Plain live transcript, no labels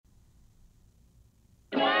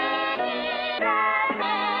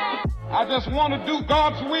I just want to do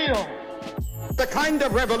God's will. The kind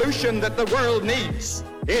of revolution that the world needs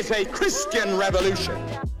is a Christian revolution.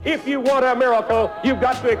 If you want a miracle, you've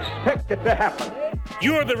got to expect it to happen.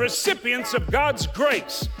 You are the recipients of God's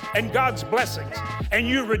grace and God's blessings, and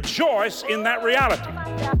you rejoice in that reality.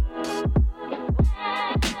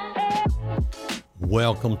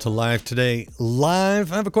 Welcome to Live Today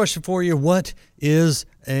Live. I have a question for you. What is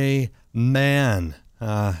a man?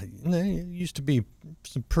 There used to be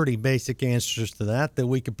some pretty basic answers to that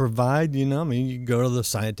we could provide. You can go to the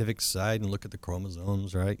scientific side and look at the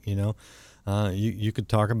chromosomes, right? You could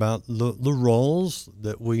talk about the roles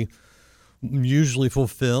that we usually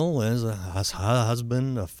fulfill as a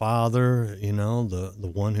husband, a father,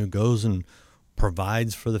 the one who goes and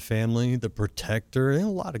provides for the family, the protector, and a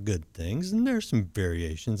lot of good things. And there's some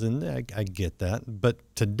variations, and I get that. But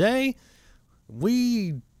today,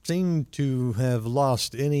 we seem to have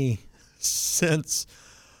lost any sense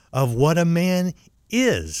of what a man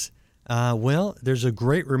is. Well, there's a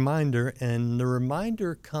great reminder, and the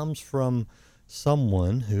reminder comes from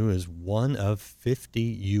someone who is one of 50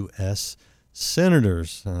 U.S.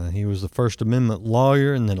 senators. He was the First Amendment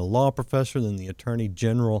lawyer, and then a law professor, then the Attorney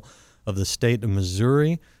General of the state of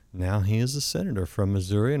Missouri. Now he is a senator from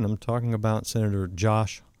Missouri, and I'm talking about Senator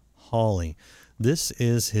Josh Hawley. This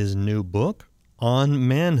is his new book on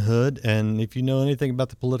manhood, and if you know anything about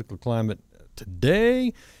the political climate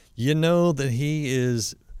today, you know that he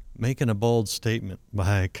is making a bold statement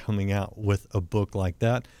by coming out with a book like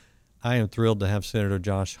that. I am thrilled to have Senator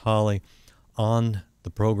Josh Hawley on the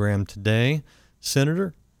program today.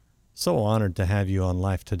 Senator, so honored to have you on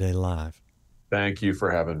Life Today Live. Thank you for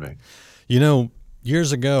having me.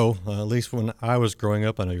 Years ago, at least when I was growing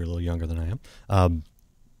up, I know you're a little younger than I am,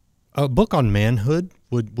 a book on manhood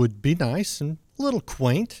would be nice and a little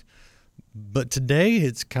quaint, but today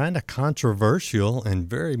it's kind of controversial and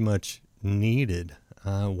very much needed.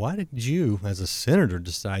 Why did you, as a senator,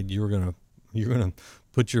 decide you're gonna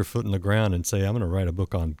put your foot in the ground and say, I'm going to write a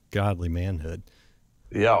book on godly manhood?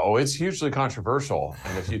 Yeah, it's hugely controversial.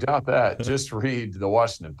 And if you doubt that, just read the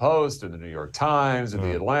Washington Post or the New York Times or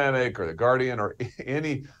the Atlantic or the Guardian or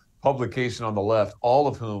any publication on the left, all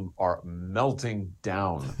of whom are melting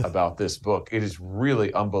down about this book. It is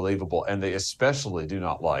really unbelievable. And they especially do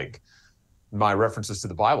not like my references to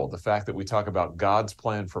the Bible. The fact that we talk about God's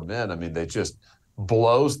plan for men, they just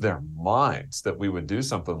blows their minds that we would do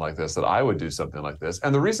something like this, that I would do something like this.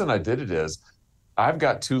 And the reason I did it is I've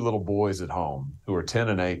got two little boys at home who are 10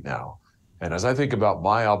 and 8 now. And as I think about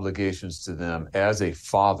my obligations to them as a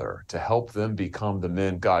father to help them become the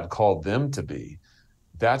men God called them to be,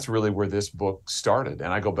 that's really where this book started.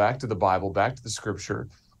 And I go back to the Bible, back to the scripture,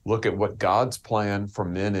 look at what God's plan for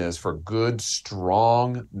men is, for good,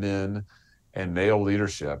 strong men and male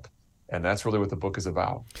leadership. And that's really what the book is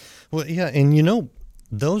about. Well, yeah, and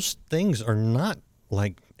those things are not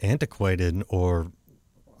like antiquated or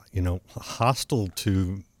hostile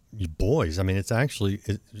to you boys.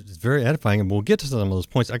 It's very edifying, and we'll get to some of those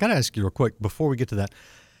points. I got to ask you real quick before we get to that,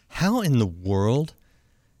 how in the world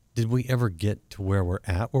did we ever get to where we're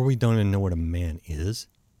at, where we don't even know what a man is?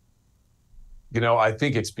 I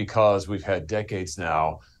think it's because we've had decades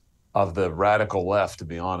now of the radical left, to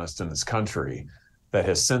be honest, in this country that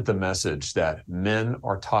has sent the message that men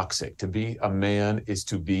are toxic. To be a man is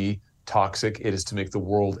to be toxic. It is to make the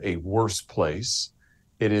world a worse place.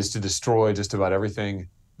 It is to destroy just about everything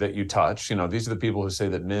that you touch. These are the people who say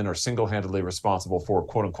that men are single-handedly responsible for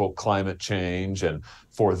quote unquote climate change and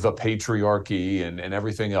for the patriarchy and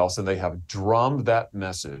everything else. And they have drummed that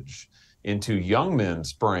message into young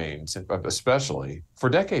men's brains, especially for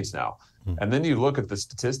decades now. And then you look at the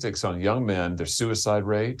statistics on young men, their suicide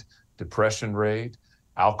rate, depression rate,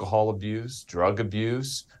 alcohol abuse, drug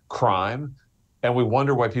abuse, crime. And we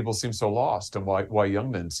wonder why people seem so lost and why young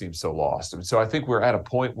men seem so lost. And so I think we're at a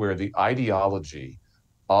point where the ideology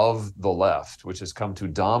of the left, which has come to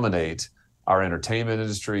dominate our entertainment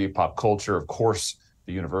industry, pop culture, of course,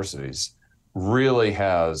 the universities, really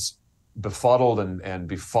has befuddled and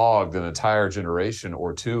befogged an entire generation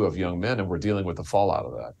or two of young men, and we're dealing with the fallout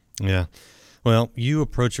of that. Yeah. Well, you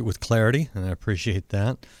approach it with clarity, and I appreciate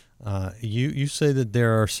that. You say that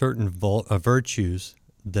there are certain virtues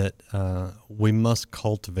that we must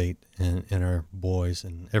cultivate in our boys,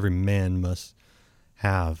 and every man must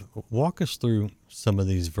have. Walk us through some of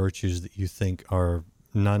these virtues that you think are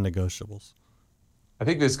non-negotiables. I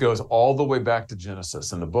think this goes all the way back to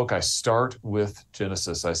Genesis. In the book, I start with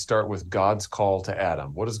Genesis. I start with God's call to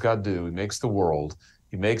Adam. What does God do? He makes the world.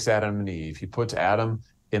 He makes Adam and Eve. He puts Adam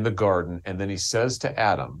in the garden, and then he says to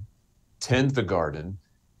Adam, tend the garden,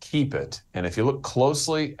 keep it. And if you look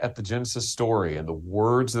closely at the Genesis story and the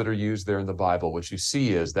words that are used there in the Bible, what you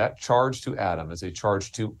see is that charge to Adam is a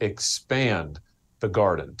charge to expand the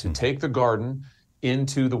garden, to take the garden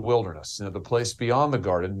into the wilderness, the place beyond the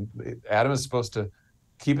garden. Adam is supposed to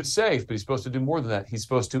keep it safe, but he's supposed to do more than that. He's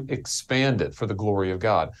supposed to expand it for the glory of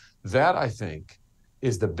God. That, I think,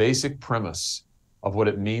 is the basic premise of what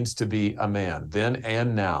it means to be a man, then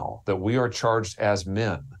and now, that we are charged as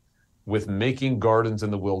men with making gardens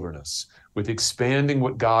in the wilderness, with expanding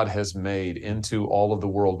what God has made into all of the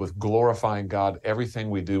world, with glorifying God,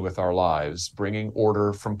 everything we do with our lives, bringing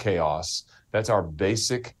order from chaos. That's our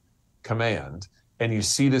basic command. And you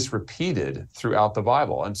see this repeated throughout the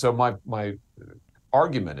Bible. And so my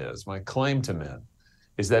argument is, my claim to men,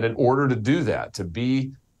 is that in order to do that, to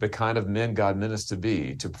be the kind of men God meant us to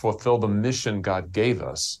be, to fulfill the mission God gave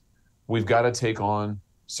us, we've got to take on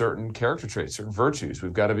certain character traits, certain virtues.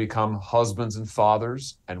 We've got to become husbands and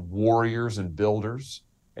fathers and warriors and builders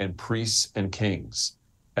and priests and kings.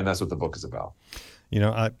 And that's what the book is about. You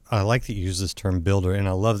know, I like that you use this term builder, and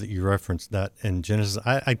I love that you referenced that in Genesis.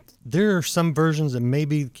 There are some versions that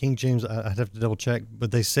maybe King James, I'd have to double check, but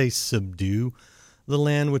they say subdue the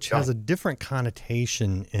land, which has a different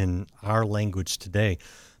connotation in our language today.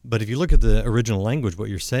 But if you look at the original language, what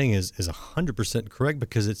you're saying is 100% correct,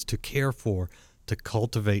 because it's to care for, to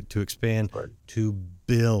cultivate, to expand, to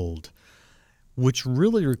build, which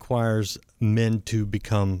really requires men to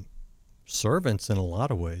become servants in a lot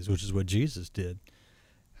of ways, which is what Jesus did.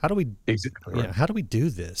 How do we how do we do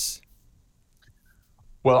this?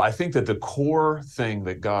 Well, I think that the core thing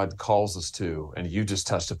that God calls us to, and you just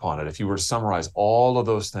touched upon it, if you were to summarize all of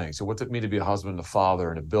those things, so what's it mean to be a husband, a father,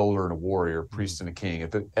 and a builder, and a warrior, a priest, and a king? At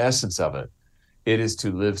the essence of it, it is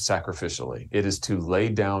to live sacrificially. It is to lay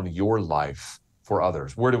down your life for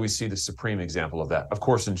others. Where do we see the supreme example of that? Of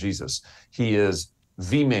course, in Jesus. He is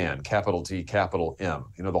the man, capital T, capital M.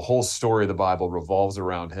 You know, the whole story of the Bible revolves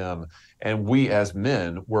around him, and we as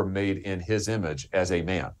men were made in his image as a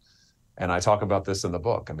man. And I talk about this in the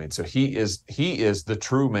book. I mean, so he is the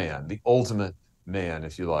true man, the ultimate man,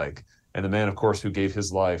 if you like, and the man, of course, who gave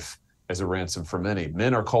his life as a ransom for many.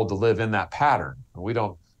 Men are called to live in that pattern. We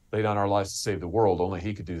don't lay down our lives to save the world. Only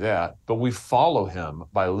he could do that. But we follow him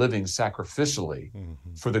by living sacrificially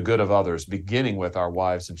for the good of others, beginning with our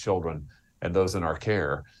wives and children and those in our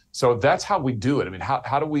care. So that's how we do it. I mean,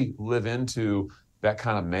 how do we live into that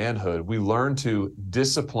kind of manhood? We learn to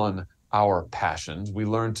discipline our passions. We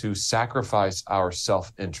learn to sacrifice our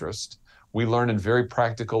self-interest. We learn in very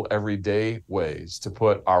practical, everyday ways to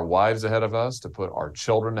put our wives ahead of us, to put our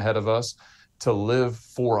children ahead of us, to live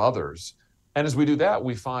for others. And as we do that,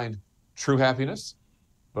 we find true happiness,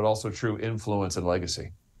 but also true influence and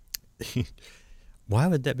legacy. Why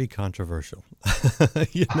would that be controversial?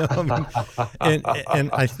 You know, I mean,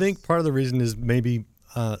 and I think part of the reason is maybe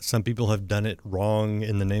some people have done it wrong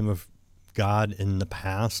in the name of God in the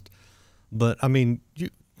past. But I mean,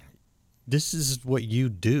 this is what you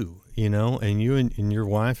do, you know, and you and your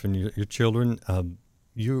wife and your children,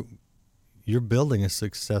 you're building a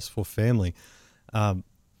successful family.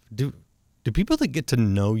 Do people that get to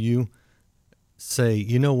know you say,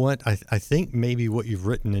 you know what, I think maybe what you've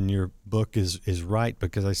written in your book is right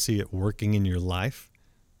because I see it working in your life?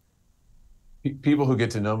 People who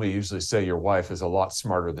get to know me usually say your wife is a lot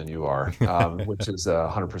smarter than you are, which is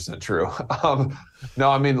 100% true.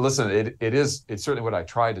 No, I mean, listen, it's certainly what I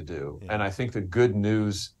try to do. Yeah. And I think the good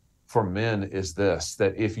news for men is this,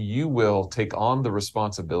 that if you will take on the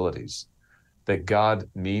responsibilities that God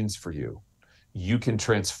means for you, you can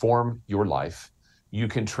transform your life, you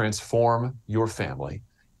can transform your family,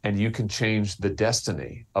 and you can change the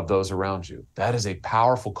destiny of those around you. That is a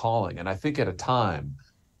powerful calling. And I think at a time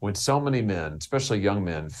when so many men, especially young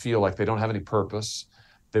men, feel like they don't have any purpose,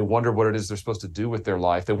 they wonder what it is they're supposed to do with their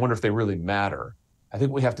life, they wonder if they really matter. I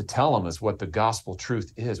think we have to tell them is what the gospel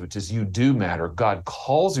truth is, which is you do matter. God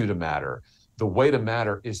calls you to matter. The way to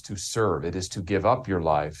matter is to serve. It is to give up your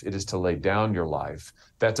life. It is to lay down your life.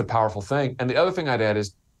 That's a powerful thing. And the other thing I'd add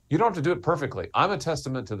is you don't have to do it perfectly. I'm a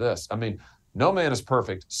testament to this. I mean, no man is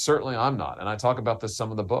perfect. Certainly I'm not. And I talk about this some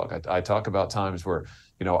in the book. I talk about times where,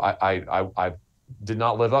 you know, I did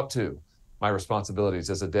not live up to my responsibilities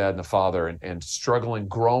as a dad and a father and struggling,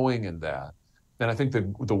 growing in that. And I think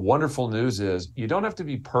the wonderful news is you don't have to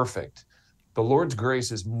be perfect. The Lord's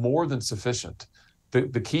grace is more than sufficient.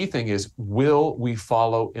 The key thing is, will we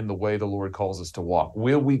follow in the way the Lord calls us to walk?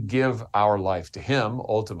 Will we give our life to him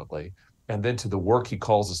ultimately, and then to the work he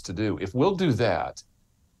calls us to do? If we'll do that,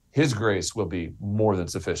 his grace will be more than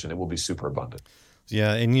sufficient. It will be super abundant.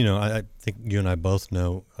 Yeah, and you know, I think you and I both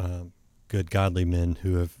know good godly men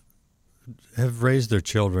who have have raised their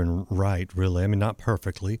children right, really. I mean, not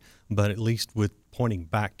perfectly, but at least with pointing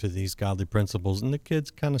back to these godly principles, and the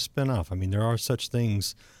kids kind of spin off. I mean, there are such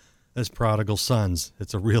things as prodigal sons.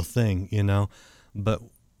 It's a real thing, you know. But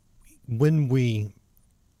when we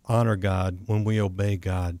honor God, when we obey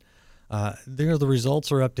God, the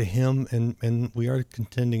results are up to Him, and we are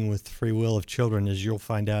contending with free will of children, as you'll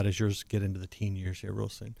find out as yours get into the teen years here real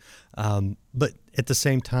soon. But at the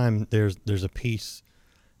same time, there's a peace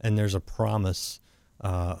and there's a promise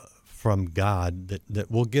from God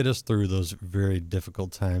that will get us through those very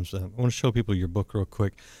difficult times. I want to show people your book real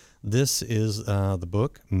quick. This is the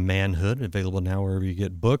book, Manhood, available now wherever you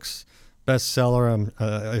get books. Bestseller.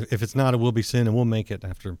 If it's not, it will be soon, and we'll make it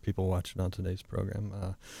after people watch it on today's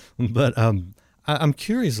program. But I'm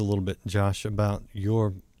curious a little bit, Josh, about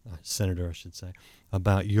your Senator, I should say,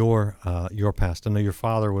 about your past. I know your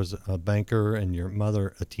father was a banker and your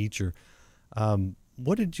mother a teacher.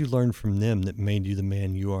 What did you learn from them that made you the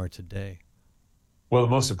man you are today? Well, the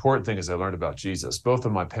most important thing is I learned about Jesus. Both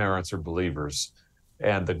of my parents are believers.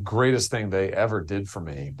 And the greatest thing they ever did for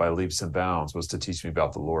me by leaps and bounds was to teach me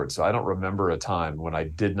about the Lord. So I don't remember a time when I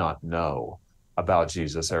did not know about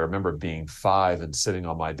Jesus. I remember being 5 and sitting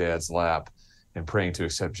on my dad's lap and praying to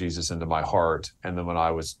accept Jesus into my heart. And then when I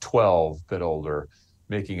was 12, a bit older,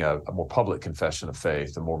 making a more public confession of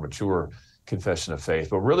faith, a more mature confession of faith.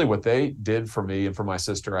 But really what they did for me and for my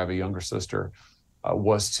sister, I have a younger sister,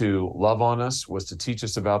 was to love on us, was to teach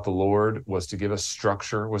us about the Lord, was to give us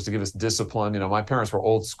structure, was to give us discipline. You know, my parents were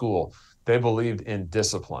old school. They believed in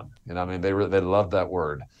discipline. You know, I mean, they loved that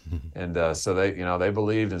word. And so they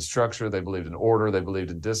believed in structure, they believed in order, they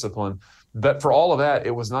believed in discipline. But for all of that,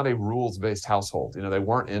 it was not a rules-based household. You know, they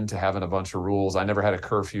weren't into having a bunch of rules. I never had a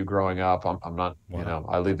curfew growing up. I'm not, wow. You know,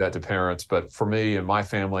 I leave that to parents. But for me and my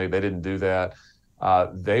family, they didn't do that.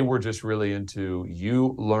 They were just really into,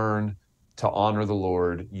 you learn to honor the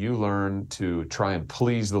Lord, you learn to try and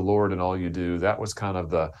please the Lord in all you do. That was kind of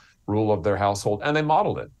the rule of their household, and they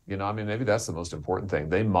modeled it. You know, I mean, maybe that's the most important thing.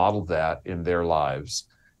 They modeled that in their lives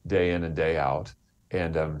day in and day out.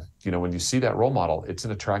 And, you know, when you see that role model, it's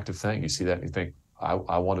an attractive thing. You see that and you think,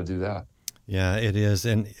 I want to do that. Yeah, it is.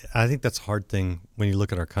 And I think that's a hard thing when you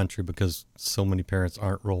look at our country, because so many parents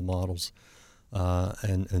aren't role models,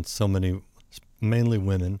 and so many, mainly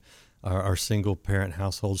women, are single parent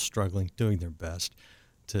households struggling, doing their best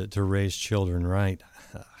to raise children right.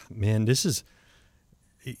 Man, this is,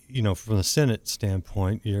 you know, from the Senate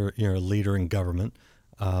standpoint, you're a leader in government.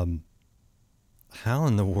 How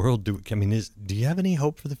in the world do you have any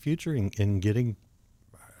hope for the future in getting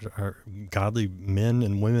our godly men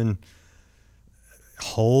and women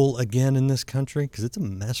whole again in this country? Because it's a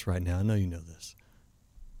mess right now. I know you know this.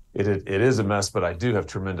 It is a mess, but I do have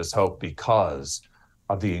tremendous hope because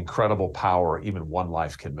of the incredible power even one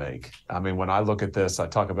life can make. I mean, when I look at this, I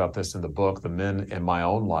talk about this in the book, the men in my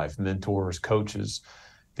own life, mentors, coaches,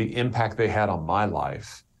 the impact they had on my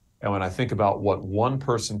life. And when I think about what one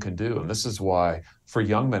person can do, and this is why for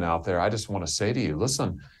young men out there, I just want to say to you,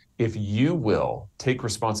 listen, if you will take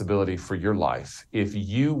responsibility for your life, if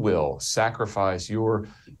you will sacrifice your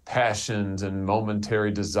passions and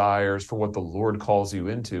momentary desires for what the Lord calls you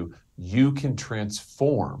into, you can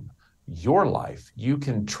transform your life. You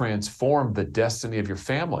can transform the destiny of your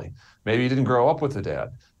family. Maybe you didn't grow up with a dad.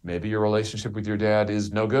 Maybe your relationship with your dad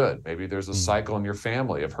is no good. Maybe there's a cycle in your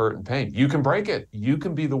family of hurt and pain. You can break it. You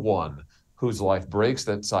can be the one whose life breaks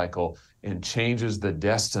that cycle and changes the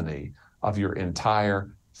destiny of your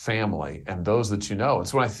entire family and those that you know. And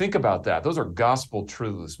so when I think about that, those are gospel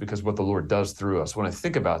truths because what the Lord does through us. When I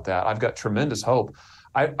think about that, I've got tremendous hope.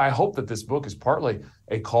 I hope that this book is partly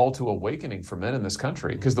a call to awakening for men in this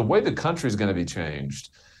country, because the way the country is going to be changed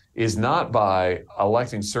is not by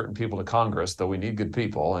electing certain people to Congress, though we need good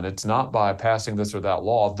people, and it's not by passing this or that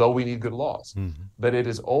law, though we need good laws, but it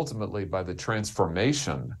is ultimately by the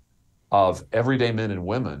transformation of everyday men and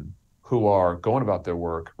women who are going about their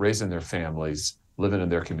work, raising their families, living in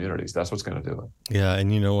their communities. That's what's going to do it. Yeah,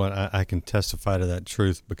 and you know what? I can testify to that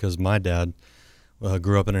truth because my dad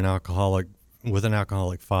grew up with an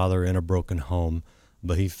alcoholic father in a broken home,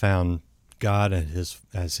 but he found God as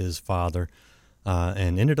his father,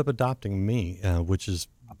 and ended up adopting me, which is,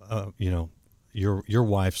 your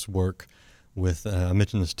wife's work with. I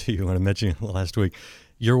mentioned this to you when I mentioned it last week.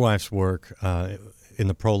 Your wife's work in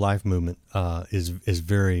the pro-life movement is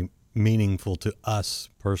very meaningful to us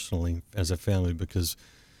personally as a family because,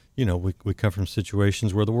 we come from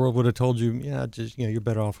situations where the world would have told you, you're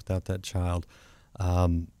better off without that child.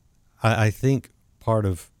 I think part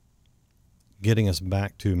of getting us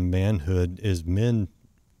back to manhood is men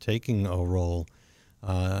taking a role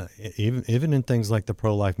even in things like the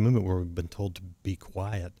pro-life movement where we've been told to be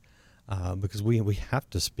quiet, because we have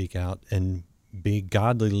to speak out and be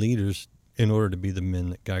godly leaders in order to be the men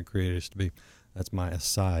that God created us to be. That's my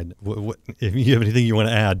aside. If you have anything you want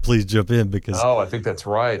to add, please jump in. Because I think that's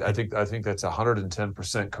right. I think that's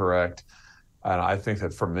 110% correct. And I think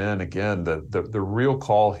that for men, again, the real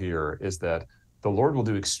call here is that the Lord will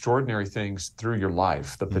do extraordinary things through your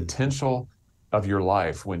life. The potential of your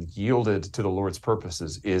life, when yielded to the Lord's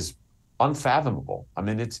purposes, is unfathomable. I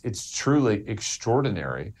mean, it's truly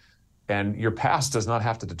extraordinary. And your past does not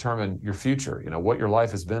have to determine your future. What your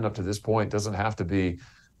life has been up to this point doesn't have to be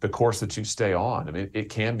the course that you stay on. I mean, it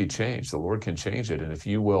can be changed. The Lord can change it. And if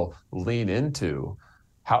you will lean into,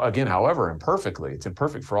 however imperfectly, it's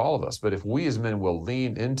imperfect for all of us, but if we as men will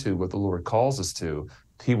lean into what the Lord calls us to,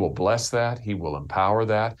 he will bless that, he will empower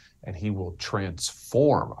that, and he will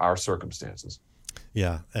transform our circumstances.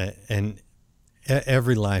 Yeah, and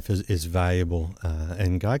every life is valuable,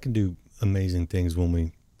 and God can do amazing things when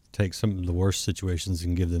we take some of the worst situations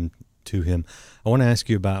and give them to him. I want to ask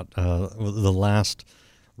you about the last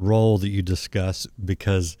role that you discussed,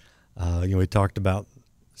 because we talked about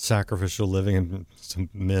sacrificial living, and some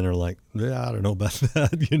men are like, yeah, I don't know about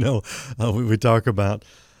that. We talk about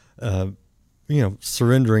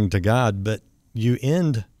surrendering to God, but you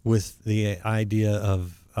end with the idea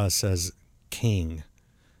of us as king,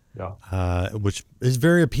 which is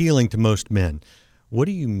very appealing to most men. What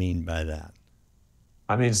do you mean by that?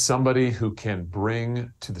 I mean, somebody who can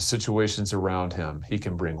bring to the situations around him, he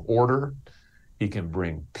can bring order, he can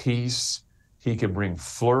bring peace, he can bring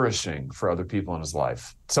flourishing for other people in his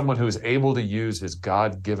life. Someone who is able to use his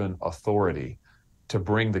God-given authority to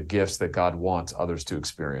bring the gifts that God wants others to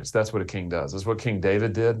experience. That's what a king does. That's what King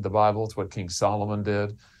David did in the Bible. It's what King Solomon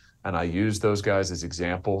did. And I use those guys as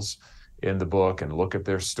examples in the book and look at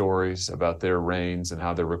their stories about their reigns and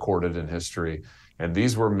how they're recorded in history. And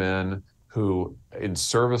these were men who, in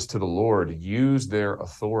service to the Lord, used their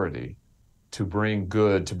authority to bring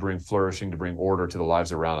good, to bring flourishing, to bring order to the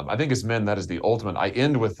lives around them. I think as men, that is the ultimate. I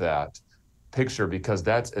end with that picture because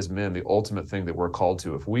that's, as men, the ultimate thing that we're called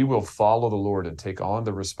to. If we will follow the Lord and take on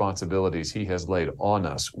the responsibilities he has laid on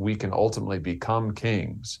us, we can ultimately become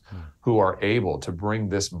kings who are able to bring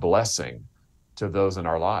this blessing to those in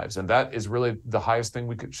our lives. And that is really the highest thing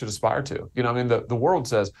we should aspire to. The world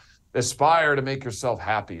says, aspire to make yourself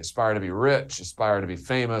happy, aspire to be rich, aspire to be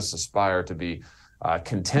famous, aspire to be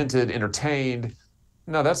contented, entertained.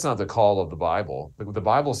 No, that's not the call of the Bible. The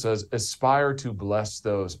Bible says, aspire to bless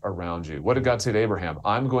those around you. What did God say to Abraham?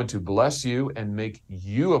 I'm going to bless you and make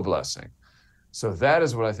you a blessing. So that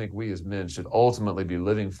is what I think we as men should ultimately be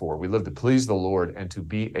living for. We live to please the Lord and to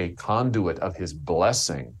be a conduit of his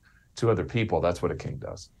blessing to other people. That's what a king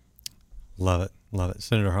does. Love it. Love it.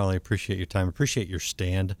 Senator Hawley, appreciate your time. Appreciate your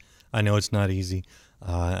stand. I know it's not easy.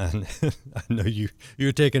 And I know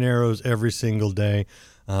you're taking arrows every single day,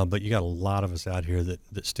 but you got a lot of us out here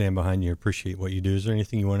that stand behind you. Appreciate what you do. Is there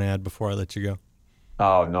anything you want to add before I let you go?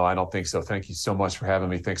 Oh, no, I don't think so. Thank you so much for having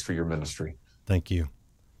me. Thanks for your ministry. Thank you.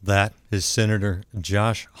 That is Senator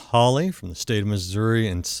Josh Hawley from the state of Missouri,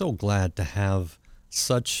 and so glad to have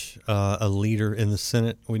such a leader in the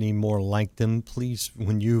Senate. We need more like them. Please,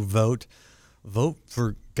 when you vote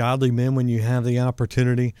for godly men when you have the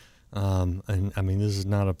opportunity. And I mean, this is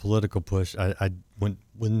not a political push.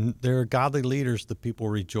 When there are godly leaders, the people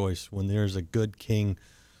rejoice. When there's a good king,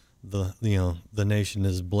 the nation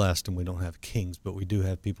is blessed, and we don't have kings, but we do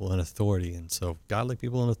have people in authority. And so godly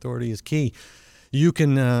people in authority is key. You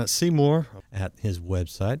can see more at his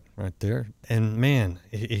website right there. And man,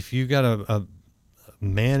 if you got a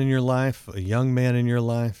man in your life, a young man in your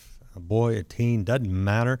life, a boy, a teen, doesn't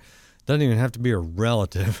matter. Doesn't even have to be a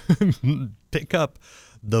relative. Pick up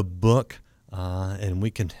the book, and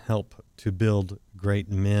we can help to build great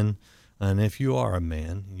men. And if you are a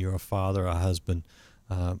man, you're a father, a husband,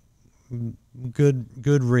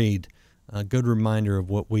 good read, a good reminder of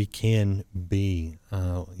what we can be.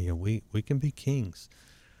 We can be kings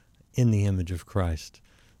in the image of Christ.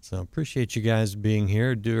 So appreciate you guys being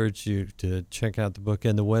here. Do urge you to check out the book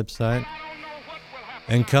and the website,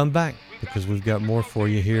 and come back, because we've got more for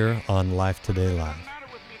you here on Life Today Live.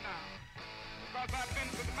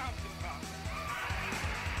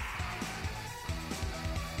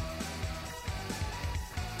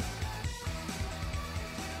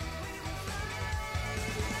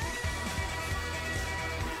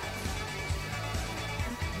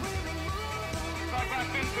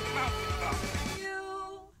 I've been to the mountaintop.